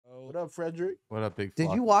What up, Frederick? What up, big?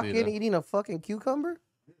 Did you walk in eating a fucking cucumber?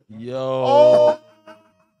 Yo. Oh.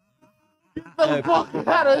 Get the fuck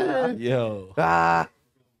out of here. Yo. Ah.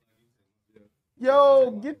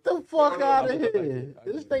 Yo, get the fuck out of here.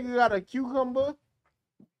 This nigga got a cucumber.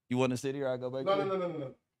 You want to sit here? I go back.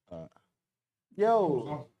 No.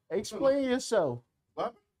 Yo, explain yourself.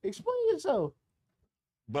 What? Explain yourself.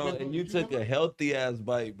 Bro, and you took a healthy ass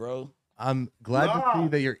bite, bro. I'm glad to see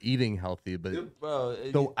that you're eating healthy, but Bro,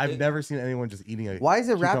 so I've never seen anyone just eating a. Why is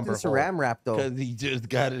it wrapped in cucumber whole. saran wrap though? Because he just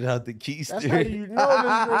got it out the keister. That's how you know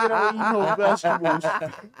this nigga don't eat no vegetables.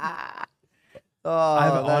 Oh,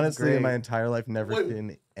 I've that's honestly great. in my entire life never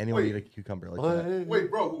seen anyone eat a cucumber like that.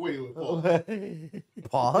 Wait, bro. Wait.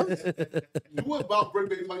 Pause. You about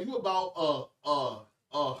birthday? You about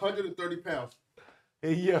 130 pounds. Yo.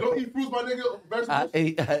 You don't eat fruits, my nigga.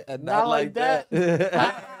 Vegetables. Not like that.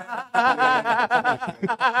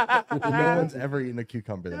 No one's ever eaten a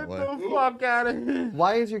cucumber that Get way. the fuck out of here.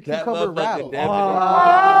 Why is your That cucumber motherfucker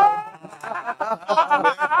wrapped?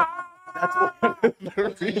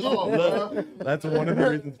 That's one of the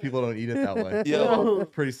reasons people don't eat it that way. Yo.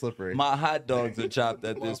 It's pretty slippery. My hot dogs are chopped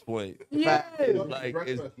at this point. Yeah. Like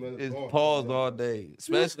it's paused all day,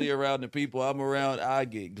 especially around the people I'm around. I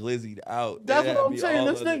get glizzied out. That's They what have I'm me saying. all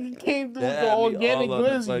This on the- nigga came through they with have the me organic all on the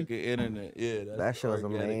glizzy. fucking internet. Yeah, That shit was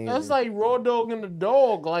organic. amazing. That's like raw dog and the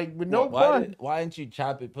dog, like with no bun. Why didn't you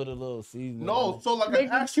chop it? Put a little seasoning. No, so like Make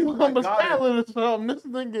a cucumber salad or something. This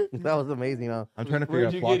nigga. That was amazing, huh? I'm trying to figure Where'd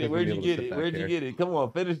out you Flakko get it? can Where'd be you able to get sit it? back Where'd you here. get it? Come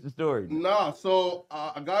on, finish the story. Nah, so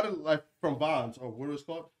I got it like from Vons or what is it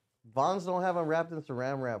called? Vons don't have them wrapped in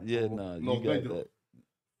saran wrap. Yeah, fool. nah, No, you they got do. that.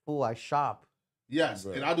 Fool, I shop. Yes,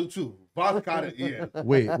 Bro. and I do too. Vons got it. Yeah.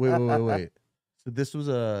 Wait. So this was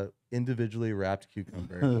a individually wrapped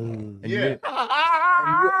cucumber, and you Yeah.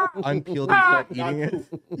 didn't, unpeeled and start eating it.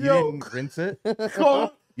 You Yo. didn't rinse it.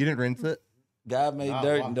 Call- You didn't rinse it. God made Nah,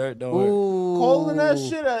 dirt wow. and dirt don't hurt. Ooh. Calling that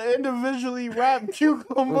shit an individually wrapped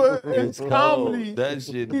cucumber is Cold. comedy. That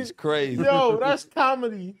shit is crazy. Yo, that's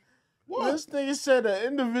comedy. What? This nigga said an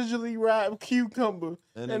individually wrapped cucumber,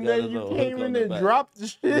 And and it got a then you little came hook on in the and back. dropped the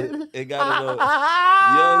shit. It got a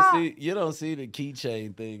little. You don't see the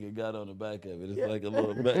keychain thing it got on the back of it. It's like a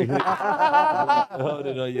little back. Hold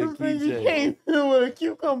it on your This nigga keychain. came in with a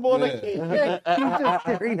cucumber on Yeah. the keychain. He's just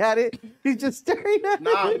staring at it. He's just staring at it.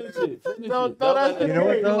 Nah, Finish it. Finish No, it. no, Don't let that's it- You know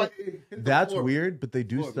what, Hey, though? Like, it hit the That's floor. weird, but they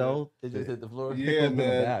do Floor, sell. It just hit the floor. Yeah, pickles in the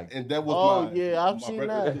man. bag. And that was Oh my. yeah, I've my seen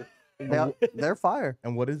birthday. that. They're fire.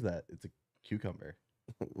 And what is that? It's a cucumber.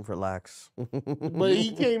 Relax. But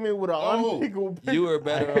he came in with an Oh. unpickled. You were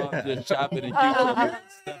better off just chopping a cucumber,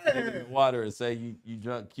 stuffing it in water, and say you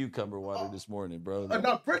drank cucumber water this morning, bro.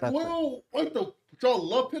 Now, well, wait, y'all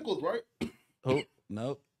love pickles, right? Oh,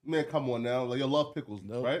 nope. Man, come on now. Like, you love pickles,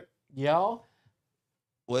 Nope. right? Y'all.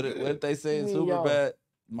 What if they say it's super Yo. bad?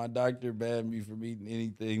 My doctor banned me from eating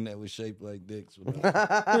anything that was shaped like dicks.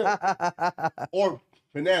 Or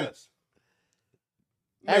bananas.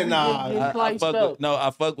 Everything Man, nah. gets I sliced fuck up. with, no,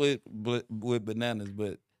 I fuck with bananas,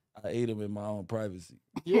 but I ate them in my own privacy.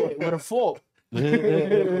 Yeah, with a fork. With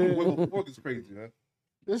a fork is crazy, man.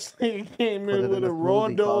 This nigga came Put it in in with the a raw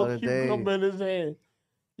smoothie, call it dog a day. cucumber in his hand.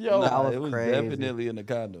 Yo, That Nah, was it was crazy. definitely in the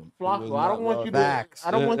condom. It was Flakko, I not don't want raw you dog. to. Facts.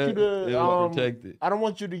 I don't want you It was to. protected. I don't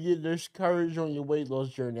want you to get discouraged on your weight loss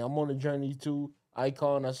journey. I'm on a journey too.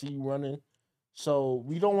 Icon, I see you running. So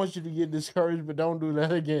we don't want you to get discouraged, but don't do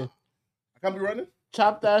that again. I can't be running?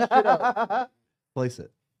 Chop that shit up. Place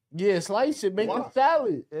it. Yeah, slice it. Make Why? a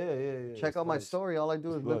salad. Yeah. Check out my story. All I do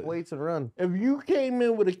is lift What? weights and run. If you came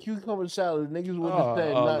in with a cucumber salad, niggas would have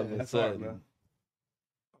said all of nothing. a That's hard, sudden, man.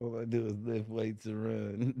 all I do is lift weights and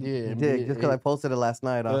run. Yeah, Dick, just because I posted it last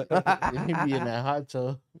night. Huh? he be in that hot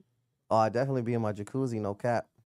tub. Oh, I definitely be in my jacuzzi. No cap.